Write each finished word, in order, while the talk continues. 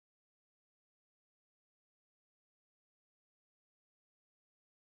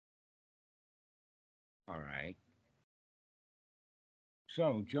All right.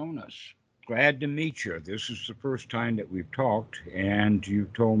 So, Jonas, glad to meet you. This is the first time that we've talked, and you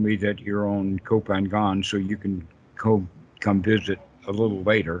told me that you're on Kopangan, so you can come visit a little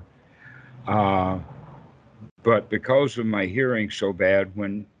later. Uh, but because of my hearing so bad,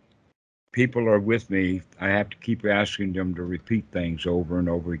 when people are with me, I have to keep asking them to repeat things over and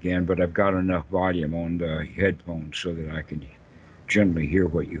over again. But I've got enough volume on the headphones so that I can generally hear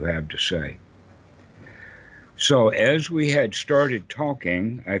what you have to say. So, as we had started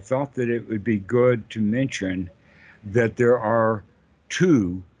talking, I thought that it would be good to mention that there are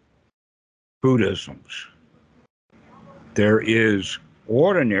two Buddhisms. There is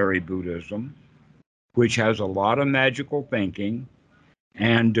ordinary Buddhism, which has a lot of magical thinking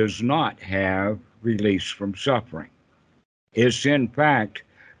and does not have release from suffering. It's, in fact,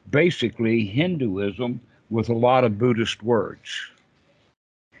 basically Hinduism with a lot of Buddhist words.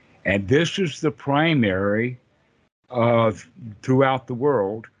 And this is the primary throughout the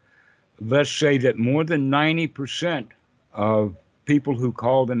world. Let's say that more than 90% of people who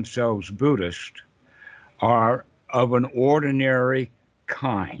call themselves Buddhist are of an ordinary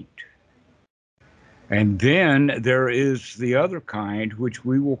kind. And then there is the other kind, which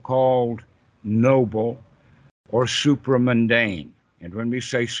we will call noble or supramundane. And when we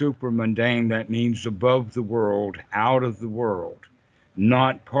say supramundane, that means above the world, out of the world,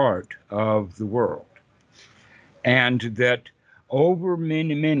 not part of the world. And that over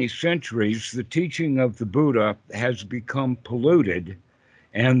many, many centuries, the teaching of the Buddha has become polluted.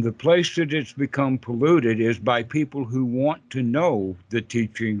 And the place that it's become polluted is by people who want to know the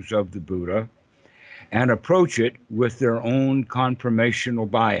teachings of the Buddha and approach it with their own confirmational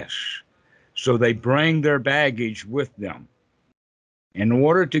bias. So they bring their baggage with them. In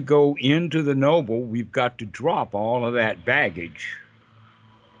order to go into the noble, we've got to drop all of that baggage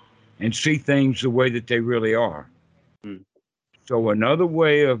and see things the way that they really are. Mm. So another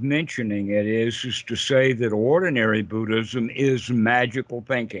way of mentioning it is to say that ordinary Buddhism is magical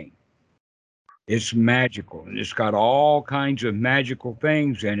thinking. It's magical, and it's got all kinds of magical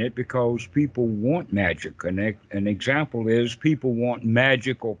things in it because people want magic. An example is people want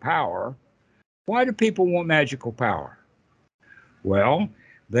magical power. Why do people want magical power? Well,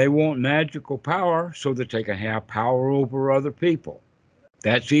 they want magical power so that they can have power over other people.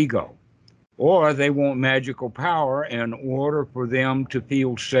 That's ego. Or they want magical power in order for them to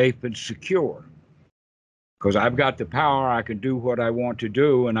feel safe and secure. Because I've got the power, I can do what I want to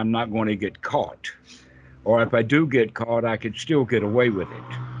do, and I'm not going to get caught. Or if I do get caught, I can still get away with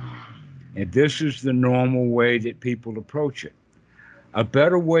it. And this is the normal way that people approach it. A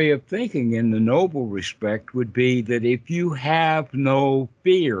better way of thinking in the noble respect would be that if you have no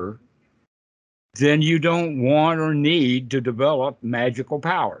fear, then you don't want or need to develop magical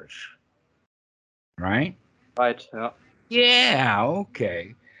powers. Right? Right. Yeah. Yeah,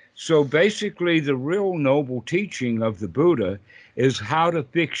 okay. So basically, the real noble teaching of the Buddha is how to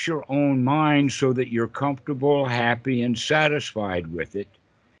fix your own mind so that you're comfortable, happy, and satisfied with it.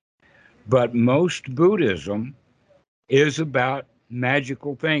 But most Buddhism is about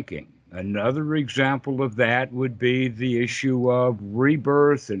magical thinking. Another example of that would be the issue of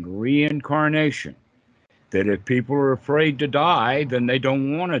rebirth and reincarnation. That if people are afraid to die, then they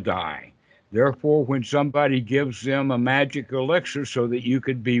don't want to die. Therefore, when somebody gives them a magic elixir so that you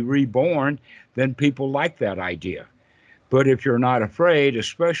could be reborn, then people like that idea. But if you're not afraid,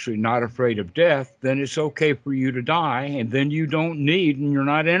 especially not afraid of death, then it's okay for you to die, and then you don't need and you're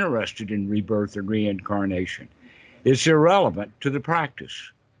not interested in rebirth and reincarnation. It's irrelevant to the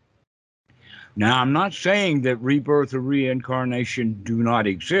practice. Now, I'm not saying that rebirth or reincarnation do not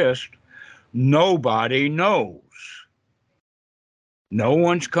exist. Nobody knows. No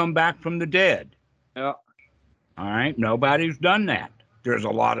one's come back from the dead. Yeah. All right. Nobody's done that. There's a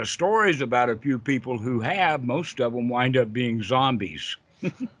lot of stories about a few people who have. Most of them wind up being zombies.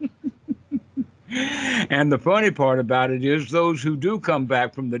 And the funny part about it is those who do come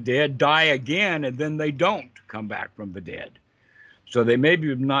back from the dead die again, and then they don't come back from the dead. So they maybe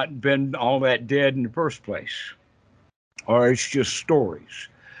have not been all that dead in the first place, or it's just stories.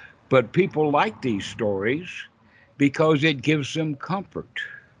 But people like these stories because it gives them comfort.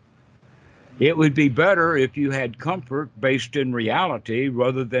 It would be better if you had comfort based in reality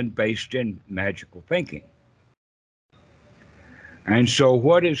rather than based in magical thinking. And so,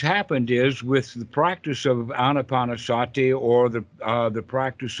 what has happened is with the practice of anapanasati or the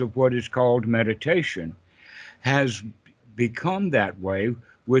practice of what is called meditation, has become that way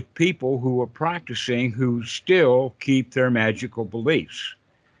with people who are practicing who still keep their magical beliefs.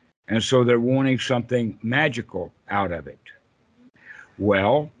 And so they're wanting something magical out of it.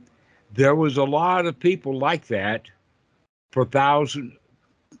 Well, There was a lot of people like that for thousand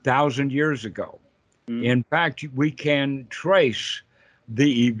years ago. Mm. In fact, we can trace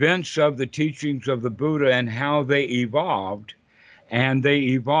the events of the teachings of the Buddha and how they evolved. And they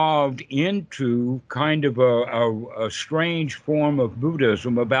evolved into kind of a strange form of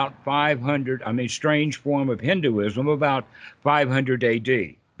Buddhism about 500, I mean, strange form of Hinduism about 500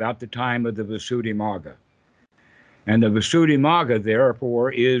 AD, about the time of the Visuddhimagga. And the Visuddhimagga,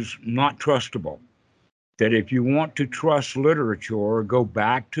 therefore, is not trustable. That if you want to trust literature, go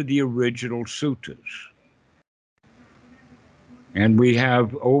back to the original suttas. And we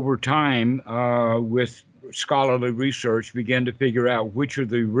have, over time, with scholarly research, began to figure out which are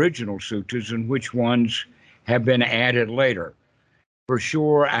the original suttas and which ones have been added later. For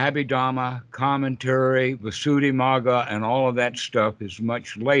sure, Abhidhamma, commentary, Visuddhimagga, and all of that stuff is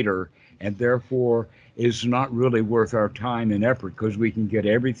much later, and therefore is not really worth our time and effort because we can get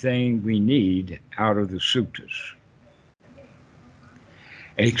everything we need out of the suttas.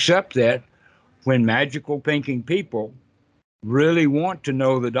 Except that when magical thinking people really want to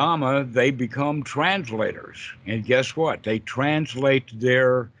know the Dhamma, they become translators. And guess what? They translate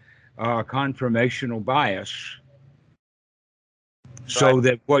their confirmational bias so Right.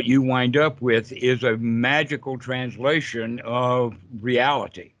 that what you wind up with is a magical translation of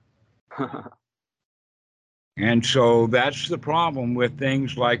reality. And so that's the problem with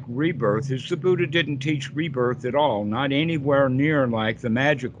things like rebirth, is the Buddha didn't teach rebirth at all, not anywhere near like the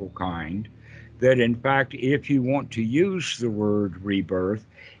magical kind. That in fact, if you want to use the word rebirth,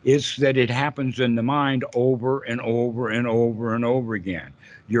 it's that it happens in the mind over and over and over and over again.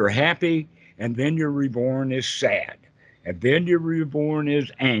 You're happy, and then you're reborn as sad. And then you're reborn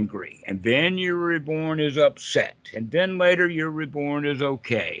as angry. And then you're reborn as upset. And then later you're reborn as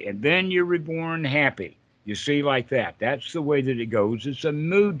okay. And then you're reborn happy. You see, like that. That's the way that it goes. It's a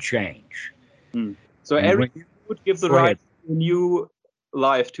mood change. Mm. So And every when you would give the go right ahead. to a new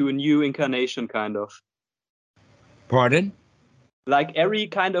life, to a new incarnation, kind of. Pardon? Like every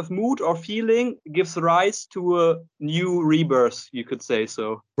kind of mood or feeling gives rise to a new rebirth, you could say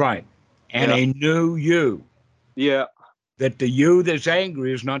so. Right. And Yeah. a new you. Yeah. That the you that's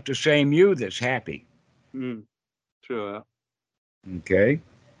angry is not the same you that's happy. Mm. Sure. Okay?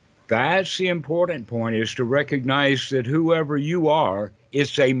 That's the important point, is to recognize that whoever you are,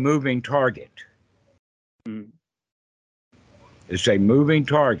 it's a moving target. Mm. It's a moving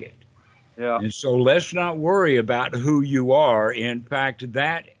target. Yeah. And so let's not worry about who you are. In fact,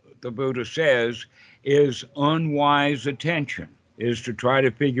 that, the Buddha says, is unwise attention, is to try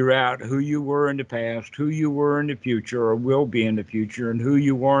to figure out who you were in the past, who you were in the future or will be in the future, and who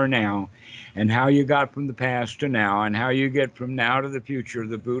you are now, and how you got from the past to now, and how you get from now to the future.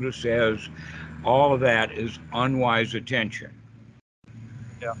 The Buddha says all of that is unwise attention.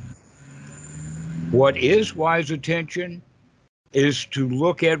 Yeah. What is wise attention is to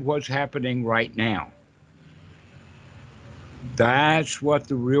look at what's happening right now. That's what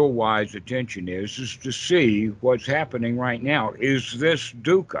the real wise attention is to see what's happening right now. Is this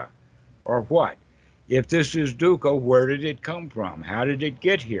dukkha or what? If this is dukkha, where did it come from? How did it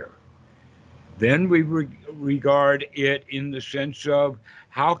get here? Then we regard it in the sense of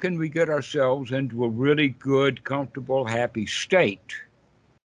how can we get ourselves into a really good, comfortable, happy state?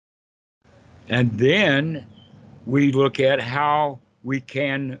 And then we look at how we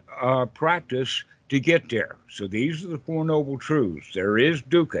can practice to get there. So these are the Four Noble Truths. There is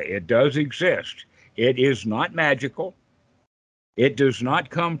dukkha, it does exist. It is not magical. It does not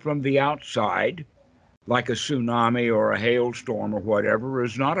come from the outside, like a tsunami or a hailstorm or whatever,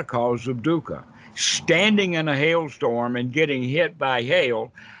 is not a cause of dukkha. Standing in a hailstorm and getting hit by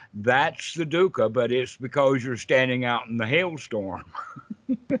hail, that's the dukkha, but it's because you're standing out in the hailstorm.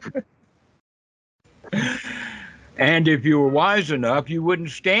 And if you were wise enough, you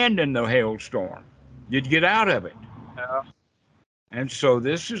wouldn't stand in the hailstorm. You'd get out of it. Yeah. And so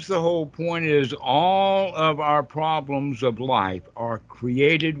this is the whole point, is all of our problems of life are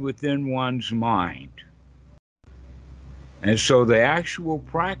created within one's mind. And so the actual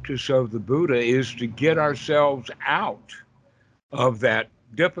practice of the Buddha is to get ourselves out of that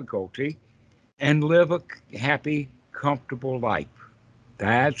difficulty and live a happy, comfortable life.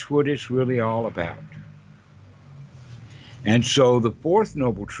 That's what it's really all about. And so the fourth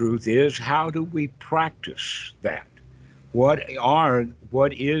noble truth is, how do we practice that? What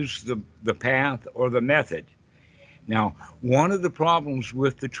is the path or the method? Now, one of the problems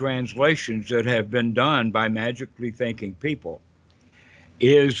with the translations that have been done by magically thinking people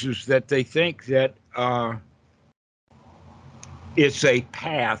is that they think that it's a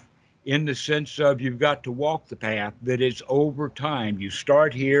path in the sense of you've got to walk the path, that it's over time. You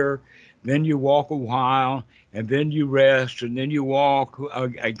start here, then you walk a while, and then you rest, and then you walk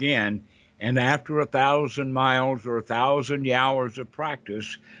again. And after 1,000 miles or 1,000 hours of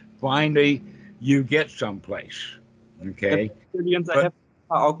practice, finally you get someplace. And Okay. Brazilians, I But have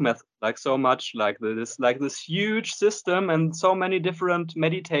Auk method like so much like this huge system and so many different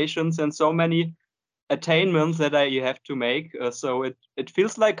meditations and so many attainments that you have to make. So it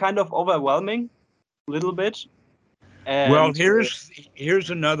feels like kind of overwhelming a little bit. well, And here's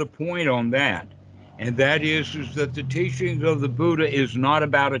another point on that, and that is that the teachings of the Buddha is not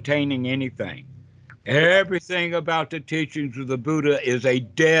about attaining anything. Everything about the teachings of the Buddha is a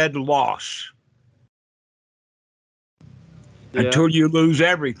dead loss yeah, until you lose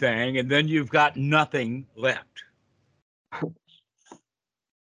everything, and then you've got nothing left.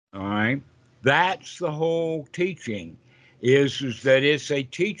 All right, that's the whole teaching. Is that it's a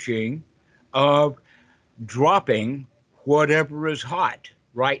teaching of dropping whatever is hot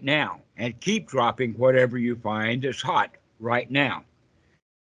right now and keep dropping whatever you find is hot right now.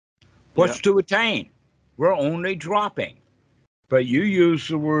 yeah. What's to attain? We're only dropping. But you use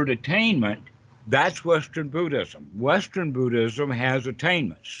the word attainment. That's Western Buddhism. Western Buddhism has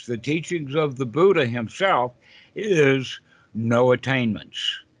attainments. The teachings of the Buddha himself is no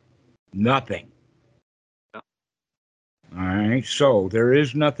attainments, nothing. All right, so there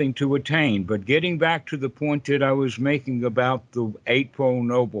is nothing to attain. But getting back to the point that I was making about the Eightfold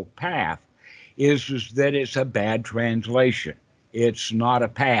Noble Path, is that it's a bad translation. It's not a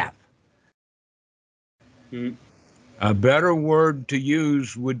path. Mm. A better word to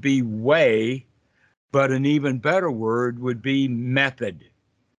use would be way, but an even better word would be method.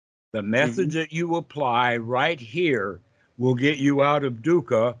 The method Mhm. that you apply right here will get you out of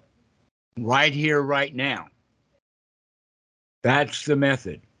dukkha right here, right now. That's the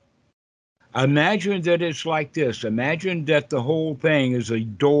method. Imagine that it's like this. Imagine that the whole thing is a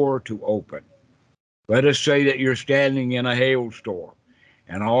door to open. Let us say that you're standing in a hailstorm,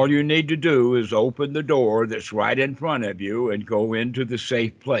 and all you need to do is open the door that's right in front of you and go into the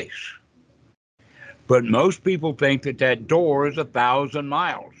safe place. But most people think that that door is 1,000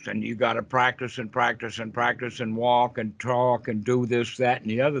 miles, and you got to practice and practice and practice and walk and talk and do this, that,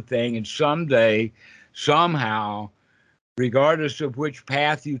 and the other thing. And someday, somehow, regardless of which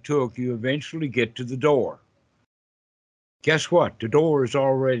path you took, you eventually get to the door. Guess what? The door is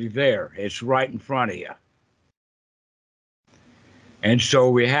already there. It's right in front of you. And so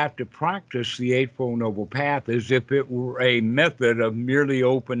we have to practice the Eightfold Noble Path as if it were a method of merely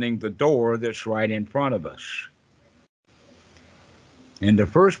opening the door that's right in front of us. And the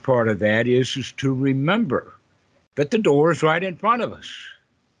first part of that is to remember that the door is right in front of us.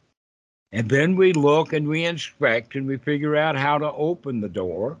 And then we look and we inspect and we figure out how to open the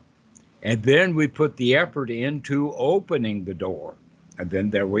door. And then we put the effort into opening the door. And then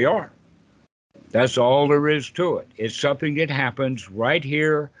there we are. That's all there is to it. It's something that happens right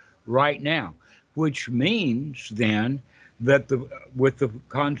here, right now, which means then that with the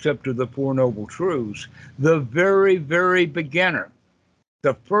concept of the Four Noble Truths, the very, very beginner,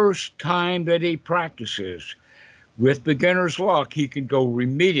 the first time that he practices, with beginner's luck, he can go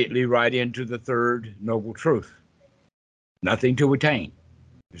immediately right into the third noble truth. Nothing to attain.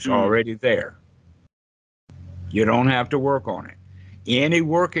 It's Mm. already there. You don't have to work on it. Any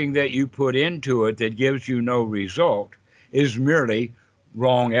working that you put into it that gives you no result is merely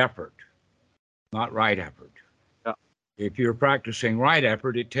wrong effort, not right effort. Yeah. If you're practicing right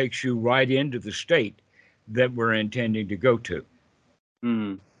effort, it takes you right into the state that we're intending to go to.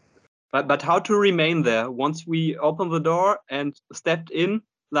 Mm. But how to remain there once we open the door and stepped in?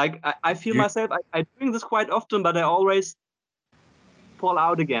 Like I feel You, myself, I'm doing this quite often, but I always fall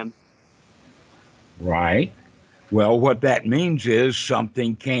out again. right? Well, what that means is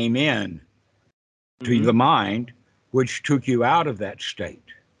something came in to Hmm. the mind which took you out of that state,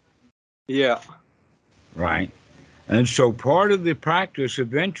 Yeah. right? And so part of the practice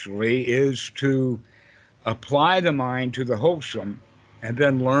eventually is to apply the mind to the wholesome and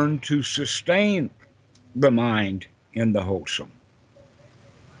then learn to sustain the mind in the wholesome.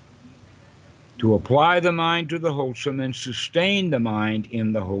 To apply the mind to the wholesome and sustain the mind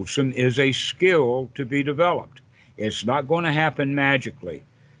in the wholesome is a skill to be developed. It's not going to happen magically.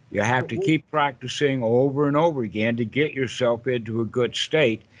 You have to keep practicing over and over again to get yourself into a good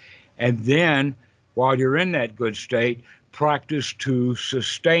state. And then, while you're in that good state, practice to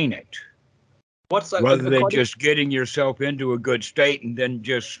sustain it What's rather than according? just getting yourself into a good state and then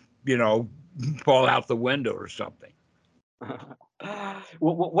just, fall out the window or something.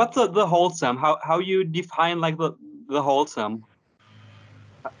 What's the wholesome? How you define like the wholesome?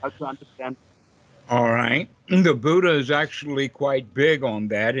 how to understand. All right. The Buddha is actually quite big on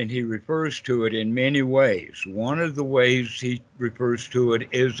that, and he refers to it in many ways. One of the ways he refers to it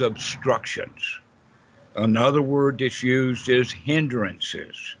is obstructions. Another word that's used is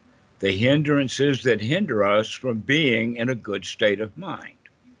hindrances. The hindrances that hinder us from being in a good state of mind.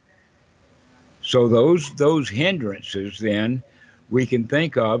 So those hindrances then we can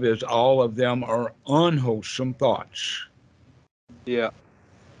think of as all of them are unwholesome thoughts. Yeah.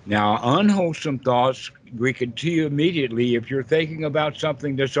 Now, unwholesome thoughts, we can tell you immediately if you're thinking about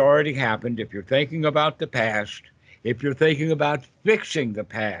something that's already happened, if you're thinking about the past, if you're thinking about fixing the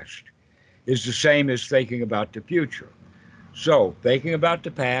past, is the same as thinking about the future. So, thinking about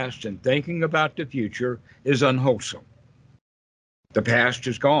the past and thinking about the future is unwholesome. The past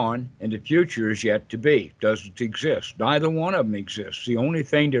is gone and the future is yet to be, doesn't exist. Neither one of them exists. The only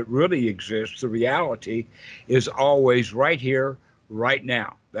thing that really exists, the reality, is always right here, right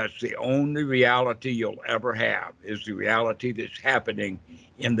now. That's the only reality you'll ever have, is the reality that's happening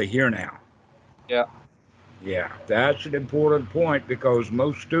in the here now. Yeah. Yeah, that's an important point because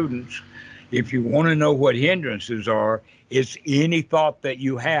most students, if you want to know what hindrances are, it's any thought that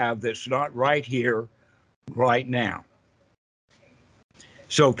you have that's not right here, right now.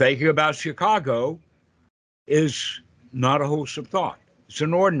 So thinking about Chicago is not a wholesome thought. It's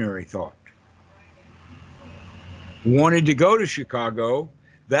an ordinary thought. Wanting to go to Chicago,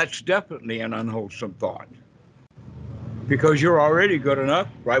 that's definitely an unwholesome thought because you're already good enough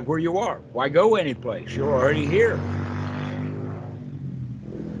right where you are. Why go anyplace? You're already here.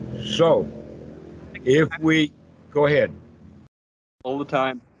 So if we go ahead, All the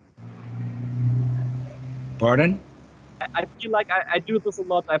time. pardon? I feel like I do this a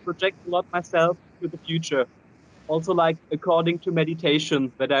lot. I project a lot myself to the future. Also, like according to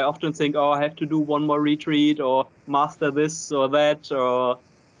meditation, that I often think, oh, I have to do one more retreat or master this or that, or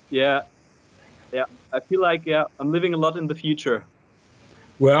yeah, yeah. I feel like I'm living a lot in the future.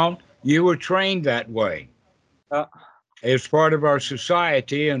 Well, you were trained that way. Uh, As part of our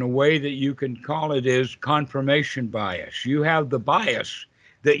society, and a way that you can call it is confirmation bias. You have the bias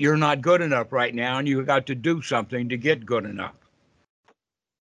that you're not good enough right now and you've got to do something to get good enough.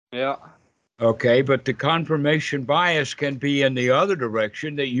 yeah, Okay, but the confirmation bias can be in the other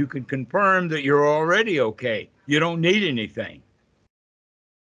direction, that you can confirm that you're already okay. You don't need anything.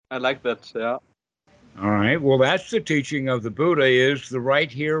 I like that. Yeah, All right, well, that's the teaching of the Buddha, is the right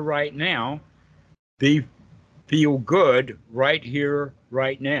here, right now. Be Feel good right here,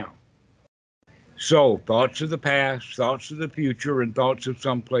 right now. So, thoughts of the past, thoughts of the future, and thoughts of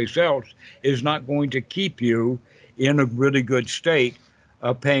someplace else is not going to keep you in a really good state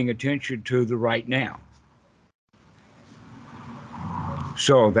of paying attention to the right now.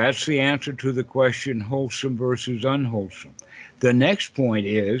 So, that's the answer to the question, wholesome versus unwholesome. The next point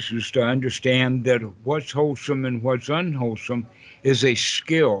is to understand that what's wholesome and what's unwholesome is a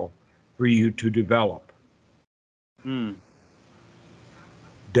skill for you to develop. mm.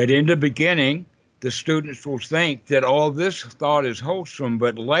 That in the beginning, the students will think that all this thought is wholesome,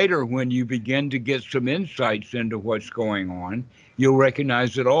 but later, when you begin to get some insights into what's going on, you'll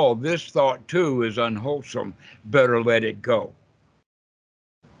recognize that all this thought too is unwholesome. Better let it go.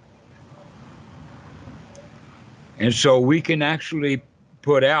 And so we can actually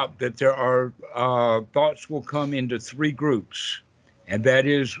put out that there are thoughts will come into three groups. And that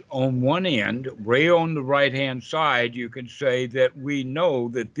is, on one end, way on the right hand side, you can say that we know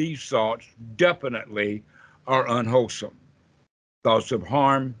that these thoughts definitely are unwholesome. Thoughts of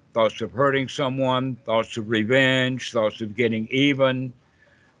harm, thoughts of hurting someone, thoughts of revenge, thoughts of getting even.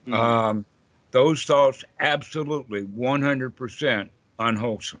 Mm. Um, those thoughts absolutely 100%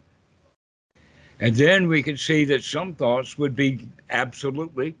 unwholesome. And then we can see that some thoughts would be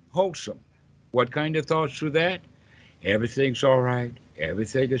absolutely wholesome. What kind of thoughts were that? Everything's all right.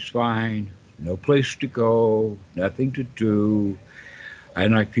 Everything is fine. No place to go. Nothing to do.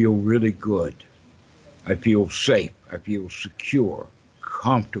 And I feel really good. I feel safe. I feel secure,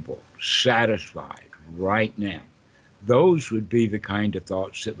 comfortable, satisfied right now. Those would be the kind of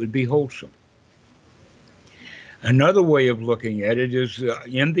thoughts that would be wholesome. Another way of looking at it is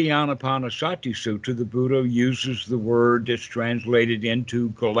in the Anapanasati Sutta, the Buddha uses the word that's translated into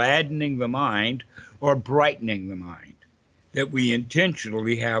gladdening the mind or brightening the mind. That we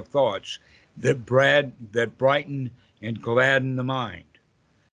intentionally have thoughts that brighten and gladden the mind.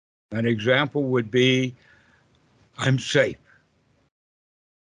 An example would be, I'm safe.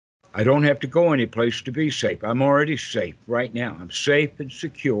 I don't have to go anyplace to be safe. I'm already safe right now. I'm safe and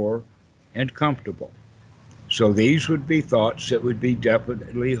secure and comfortable. So these would be thoughts that would be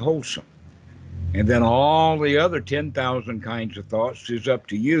definitely wholesome. And then all the other 10,000 kinds of thoughts is up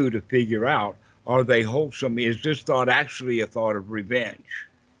to you to figure out, are they wholesome? Is this thought actually a thought of revenge?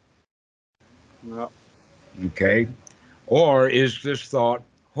 Yeah. Okay. Or is this thought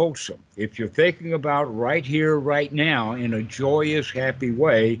wholesome? If you're thinking about right here, right now, in a joyous, happy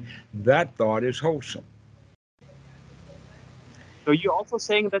way, that thought is wholesome. So you're also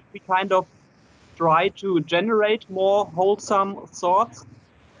saying that we kind of try to generate more wholesome thoughts?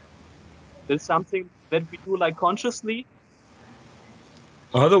 That's something that we do like consciously?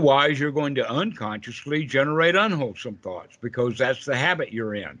 Otherwise, you're going to unconsciously generate unwholesome thoughts because that's the habit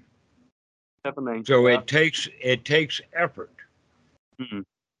you're in. Happening. So Yeah. it takes effort. Mhm.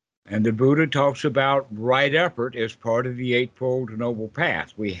 And the Buddha talks about right effort as part of the Eightfold Noble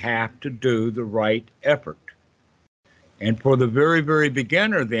Path. We have to do the right effort. And for the very, very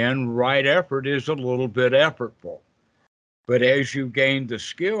beginner, then, right effort is a little bit effortful. But as you gain the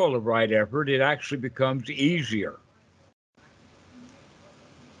skill of right effort, it actually becomes easier.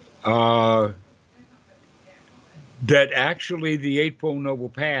 That actually the Eightfold Noble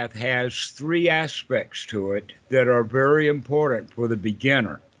Path has three aspects to it that are very important for the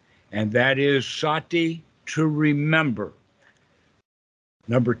beginner. And that is sati, to remember.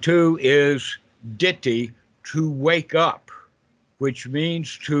 Number two is ditti, to wake up, which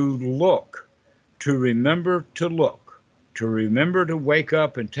means to look, to remember to look, to remember to wake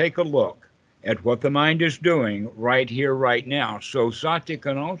up and take a look at what the mind is doing right here, right now. So sati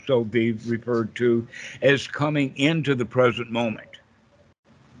can also be referred to as coming into the present moment.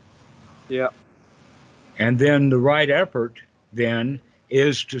 Yeah. And then the right effort then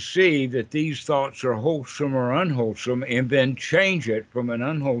is to see that these thoughts are wholesome or unwholesome and then change it from an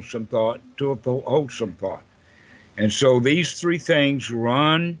unwholesome thought to a wholesome thought. And so these three things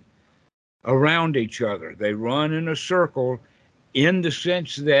run around each other. They run in a circle in the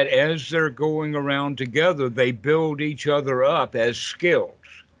sense that as they're going around together, they build each other up as skills.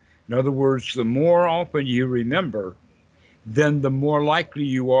 In other words, the more often you remember, then the more likely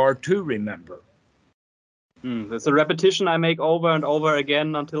you are to remember. It's a repetition I make over and over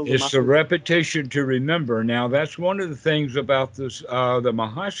again until the It's the muscle. repetition to remember. Now, that's one of the things about this, the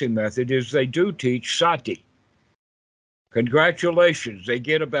Mahasi method is they do teach sati. Congratulations, they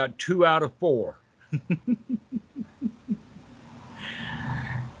get about 2 out of 4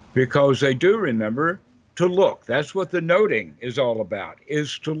 because they do remember to look. That's what the noting is all about,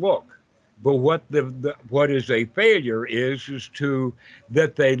 is to look. But what is a failure is to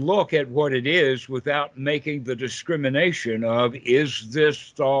that they look at what it is without making the discrimination of, is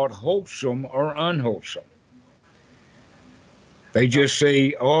this thought wholesome or unwholesome? They just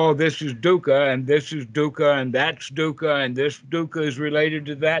say, oh, this is dukkha, and this is dukkha, and that's dukkha, and this dukkha is related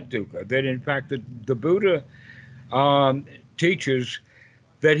to that dukkha. That, in fact, the Buddha teaches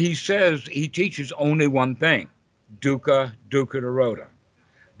that he teaches only one thing, dukkha, dukkha nirodha.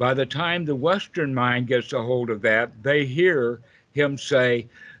 By the time the Western mind gets a hold of that, they hear him say,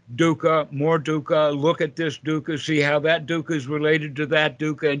 dukkha, more dukkha, look at this dukkha, see how that dukkha is related to that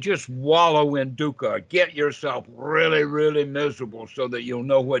dukkha, and just wallow in dukkha. Get yourself really, really miserable so that you'll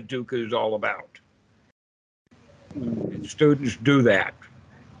know what dukkha is all about. And students do that,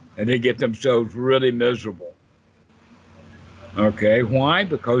 and they get themselves really miserable. Okay, why?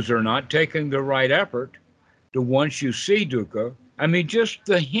 Because they're not taking the right effort to, once you see dukkha, I mean, just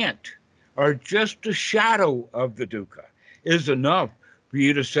the hint or just a shadow of the dukkha is enough for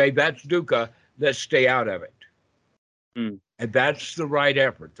you to say, that's dukkha, let's stay out of it. Mm. And that's the right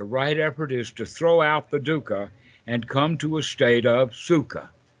effort. The right effort is to throw out the dukkha and come to a state of sukha.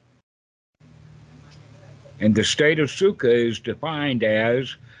 And the state of sukha is defined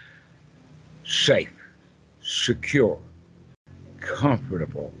as safe, secure,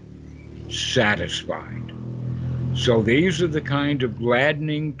 comfortable, satisfied. So these are the kind of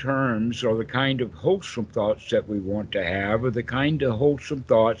gladdening terms or the kind of wholesome thoughts that we want to have, or the kind of wholesome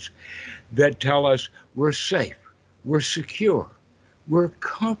thoughts that tell us we're safe, we're secure, we're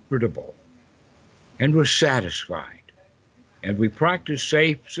comfortable, and we're satisfied. And we practice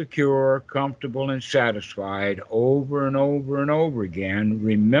safe, secure, comfortable, and satisfied over and over and over again,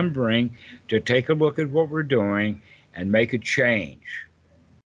 remembering to take a look at what we're doing and make a change.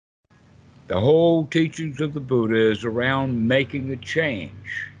 The whole teachings of the Buddha is around making a change,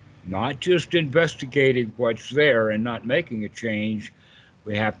 not just investigating what's there and not making a change.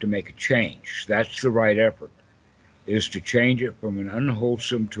 We have to make a change. That's the right effort, is to change it from an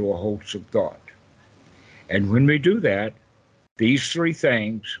unwholesome to a wholesome thought. And when we do that, these three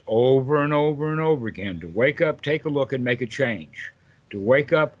things over and over and over again, to wake up, take a look, and make a change. To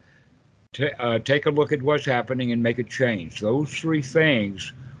wake up, take a look at what's happening and make a change. Those three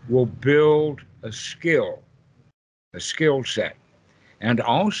things will build a skill set. And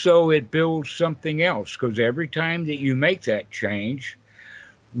also it builds something else, because every time that you make that change,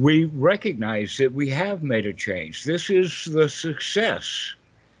 we recognize that we have made a change. This is the success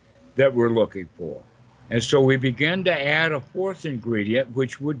that we're looking for. And so we begin to add a fourth ingredient,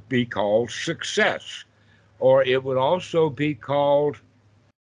 which would be called success, or it would also be called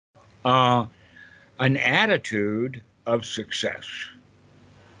an attitude of success,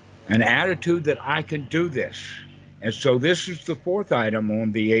 an attitude that I can do this. And so this is the fourth item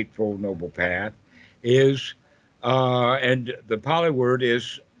on the Eightfold Noble Path, is, and the Pali word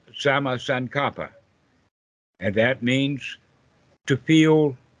is sama sankappa, and that means to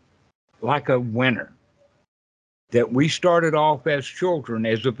feel like a winner. That we started off as children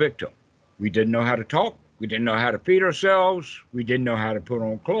as a victim. We didn't know how to talk. We didn't know how to feed ourselves. We didn't know how to put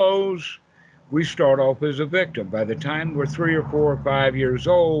on clothes. We start off as a victim. By the time we're 3 or 4 or 5 years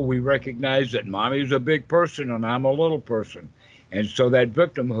old, we recognize that mommy's a big person and I'm a little person. And so that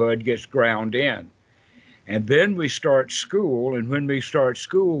victimhood gets ground in. And then we start school, and when we start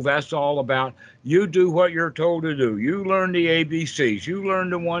school, that's all about you do what you're told to do. You learn the ABCs. You learn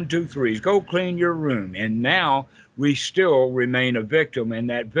the 1, 2, 3s. Go clean your room. And now we still remain a victim, and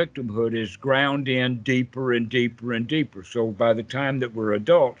that victimhood is ground in deeper and deeper and deeper. So by the time that we're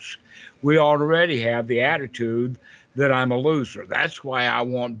adults, we already have the attitude that I'm a loser. That's why I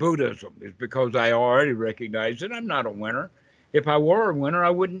want Buddhism, is because I already recognize that I'm not a winner. If I were a winner, I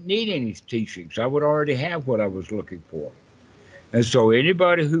wouldn't need any teachings. I would already have what I was looking for. And so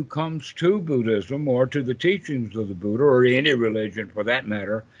anybody who comes to Buddhism or to the teachings of the Buddha, or any religion for that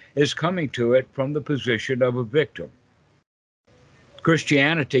matter, is coming to it from the position of a victim.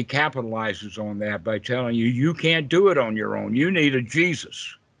 Christianity capitalizes on that by telling you, you can't do it on your own. You need a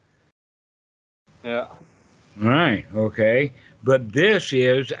Jesus. Yeah. Right, okay. But this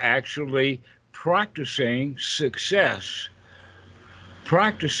is actually practicing success,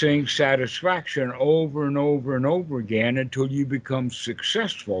 practicing satisfaction over and over and over again until you become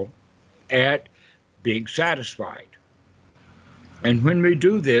successful at being satisfied. And when we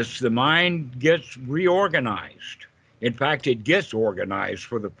do this, the mind gets reorganized. In fact, it gets organized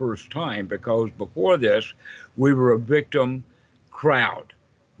for the first time, because before this, we were a victim crowd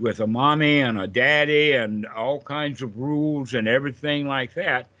with a mommy and a daddy and all kinds of rules and everything like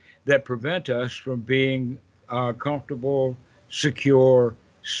that that prevent us from being comfortable, secure,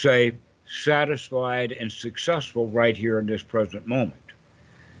 safe, satisfied, and successful right here in this present moment.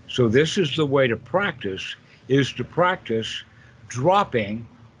 So this is the way to practice, is to practice dropping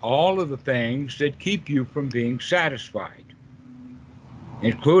all of the things that keep you from being satisfied,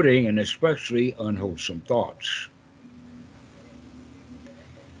 including and especially unwholesome thoughts.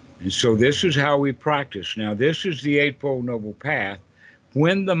 And so this is how we practice. Now, this is the Eightfold Noble Path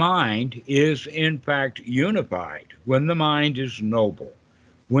when the mind is in fact unified, when the mind is noble,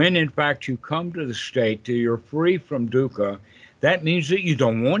 when in fact you come to the state that you're free from dukkha. That means that you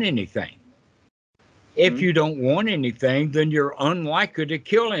don't want anything. If you don't want anything, then you're unlikely to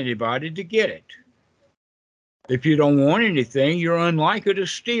kill anybody to get it. If you don't want anything, you're unlikely to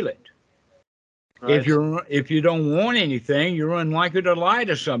steal it. Right. If you don't want anything, you're unlikely to lie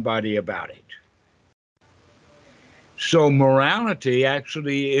to somebody about it. So morality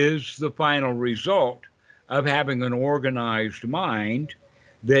actually is the final result of having an organized mind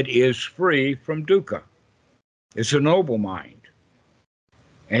that is free from dukkha. It's a noble mind.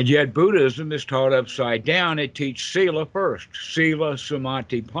 And yet Buddhism is taught upside down. It teaches sila first, sila,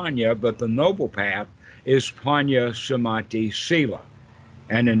 samadhi, panya, but the noble path is panya, samadhi, sila.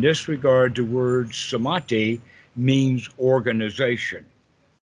 And in this regard, the word samadhi means organization.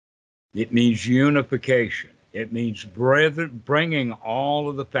 It means unification. It means bringing all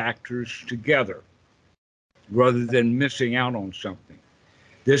of the factors together rather than missing out on something.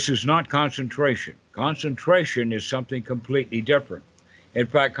 This is not concentration. Concentration is something completely different. In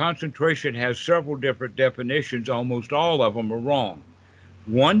fact, concentration has several different definitions. Almost all of them are wrong.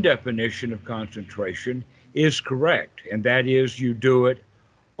 One definition of concentration is correct, and that is you do it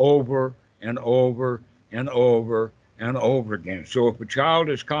over and over and over and over again. So if a child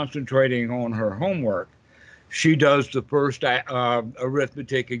is concentrating on her homework, she does the first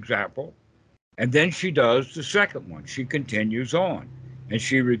arithmetic example, and then she does the second one. She continues on, and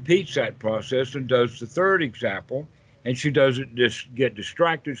she repeats that process and does the third example, and she doesn't just get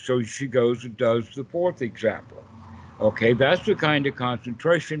distracted, so she goes and does the fourth example. Okay, that's the kind of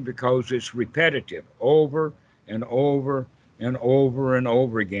concentration because it's repetitive, over and over and over and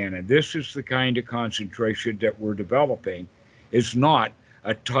over again. And this is the kind of concentration that we're developing. It's not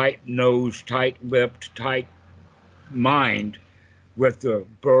a tight-nosed, tight-lipped, tight mind with the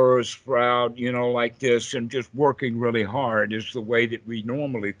burr sprout, like this, and just working really hard is the way that we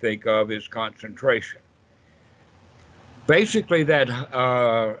normally think of as concentration. Basically, that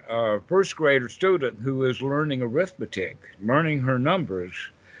first grader student who is learning arithmetic, learning her numbers,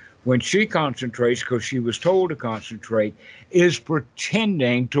 when she concentrates, because she was told to concentrate, is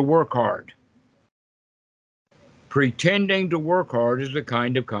pretending to work hard. Pretending to work hard is a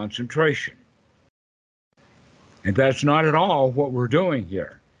kind of concentration. And that's not at all what we're doing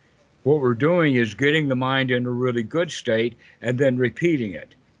here. What we're doing is getting the mind in a really good state and then repeating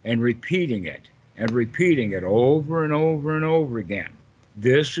it and repeating it and repeating it over and over and over again.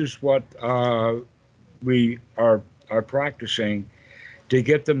 This is what we are practicing to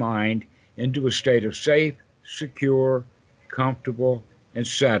get the mind into a state of safe, secure, comfortable, and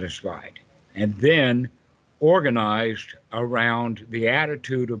satisfied. And then organized around the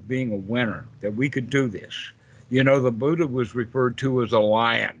attitude of being a winner, that we could do this. The Buddha was referred to as a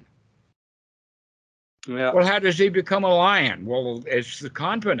lion. Yeah. Well, how does he become a lion? Well, it's the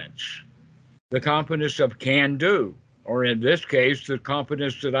confidence of can do, or in this case, the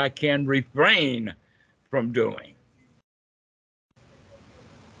confidence that I can refrain from doing.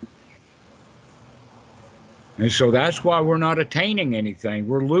 And so that's why we're not attaining anything.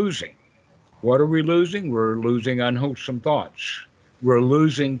 We're losing. What are we losing? We're losing unwholesome thoughts. We're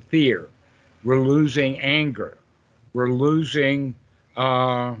losing fear. We're losing anger. We're losing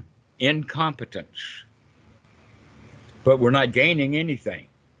incompetence. But we're not gaining anything.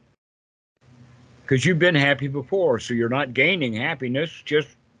 Because you've been happy before, so you're not gaining happiness. Just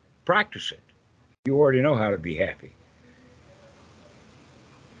practice it. You already know how to be happy.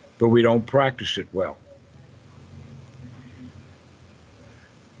 But we don't practice it well.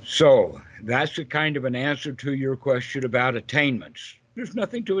 So that's a kind of an answer to your question about attainments. There's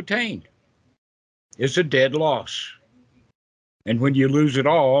nothing to attain. It's a dead loss. And when you lose it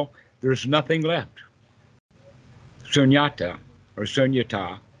all, there's nothing left. Sunyata or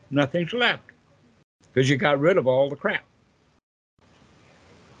sunyata, nothing's left. Because you got rid of all the crap.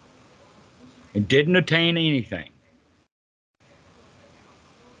 And didn't attain anything.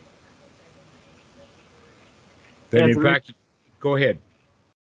 Then in fact, go ahead.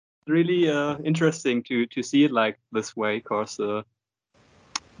 Really interesting to see it like this way, because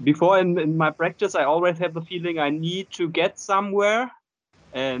before in my practice, I always have the feeling I need to get somewhere,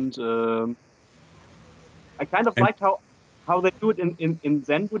 and I kind of liked how they do it in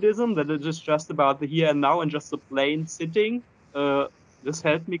Zen Buddhism, that it is just about the here and now and just the plain sitting. This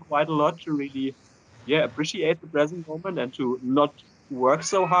helped me quite a lot to really, appreciate the present moment and to not work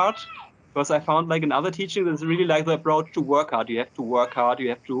so hard. Because I found like in other teachings, it's really like the approach to work hard. You have to work hard. You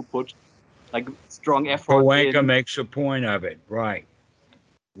have to put like strong effort Goenka in. makes a point of it, right?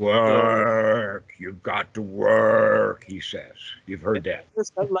 Work. You've got to work, he says. You've heard that.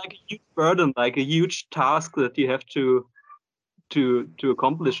 It's like a huge burden, like a huge task that you have to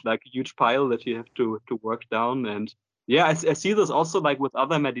accomplish, like a huge pile that you have to work down. And I see this also like with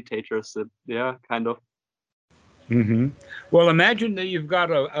other meditators that kind of. Mm-hmm. Well, imagine that you've got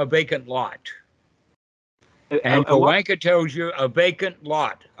a vacant lot. And Goenka tells you a vacant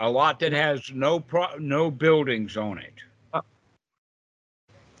lot, a lot that has no buildings on it.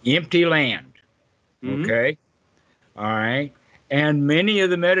 Empty land. Mm-hmm. Okay? All right? And many of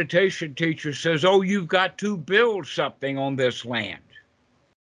the meditation teachers says, oh, you've got to build something on this land.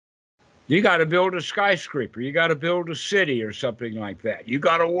 You got to build a skyscraper. You got to build a city or something like that. You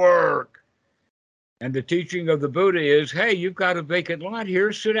got to work. And the teaching of the Buddha is, hey, you've got a vacant lot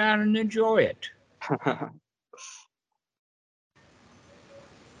here. Sit down and enjoy it.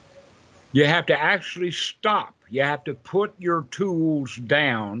 You have to actually stop. You have to put your tools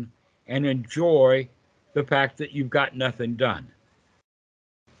down and enjoy the fact that you've got nothing done.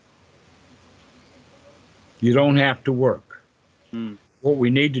 You don't have to work. What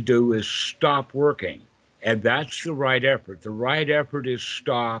we need to do is stop working. And that's the right effort. The right effort is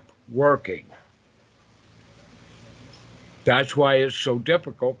stop working. That's why it's so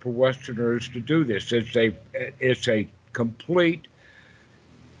difficult for Westerners to do this. It's a complete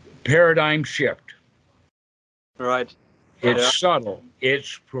paradigm shift. Right. It's subtle,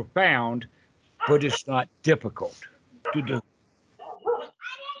 it's profound, but it's not difficult to do.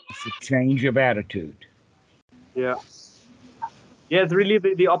 It's a change of attitude. Yeah, it's really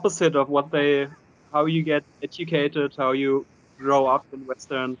the opposite of how you get educated, how you grow up in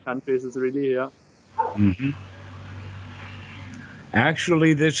Western countries is really, Mm-hmm.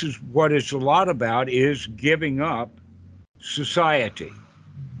 Actually, this is what it's a lot about, is giving up society,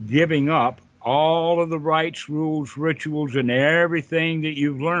 giving up all of the rites, rules, rituals, and everything that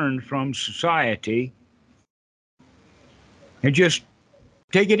you've learned from society, and just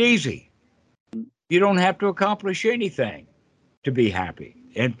take it easy. You don't have to accomplish anything to be happy.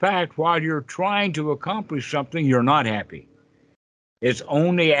 In fact, while you're trying to accomplish something, you're not happy. It's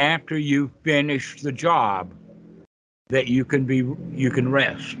only after you finish the job that you can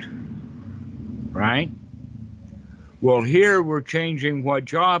rest, right? Well, here we're changing what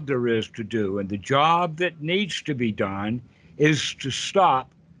job there is to do, and the job that needs to be done is to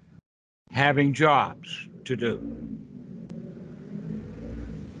stop having jobs to do.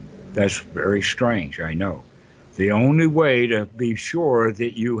 That's very strange, I know. The only way to be sure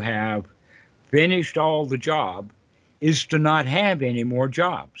that you have finished all the job is to not have any more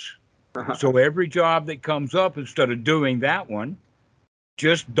jobs. So every job that comes up, instead of doing that one,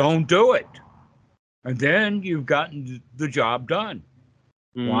 just don't do it. And then you've gotten the job done.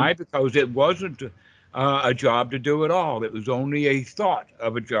 Why? Because it wasn't a job to do at all. It was only a thought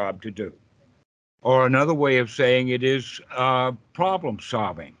of a job to do. Or another way of saying it is problem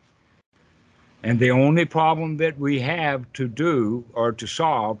solving. And the only problem that we have to do or to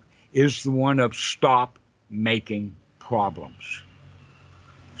solve is the one of stop making problems.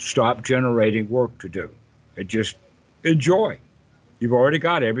 Stop generating work to do. And just enjoy. You've already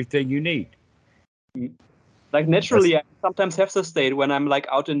got everything you need. Like naturally, I sometimes have the state when I'm like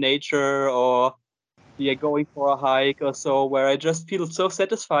out in nature or going for a hike or so, where I just feel so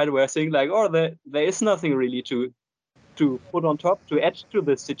satisfied, where I think like, oh, there is nothing really to put on top, to add to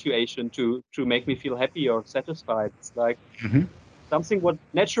this situation, to make me feel happy or satisfied. It's like something what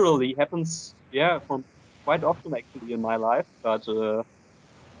naturally happens, from quite often actually in my life. But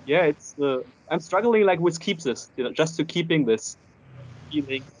it's I'm struggling like with keep this, just to keeping this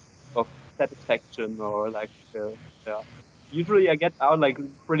feeling of satisfaction or like usually I get out like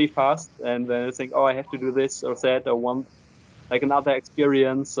pretty fast and then I think, oh, I have to do this or that or want like another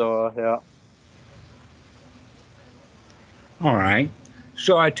experience or All right.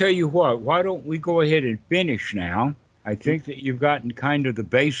 So I tell you what, why don't we go ahead and finish now? I think that you've gotten kind of the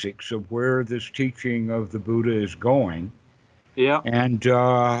basics of where this teaching of the Buddha is going. Yeah. And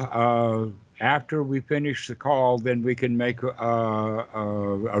after we finish the call, then we can make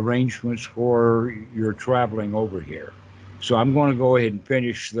arrangements for your traveling over here. So I'm going to go ahead and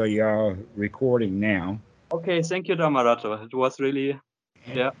finish the recording now. Okay, thank you, Damarato. It was really,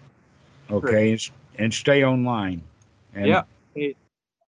 Okay, and stay online. And yeah.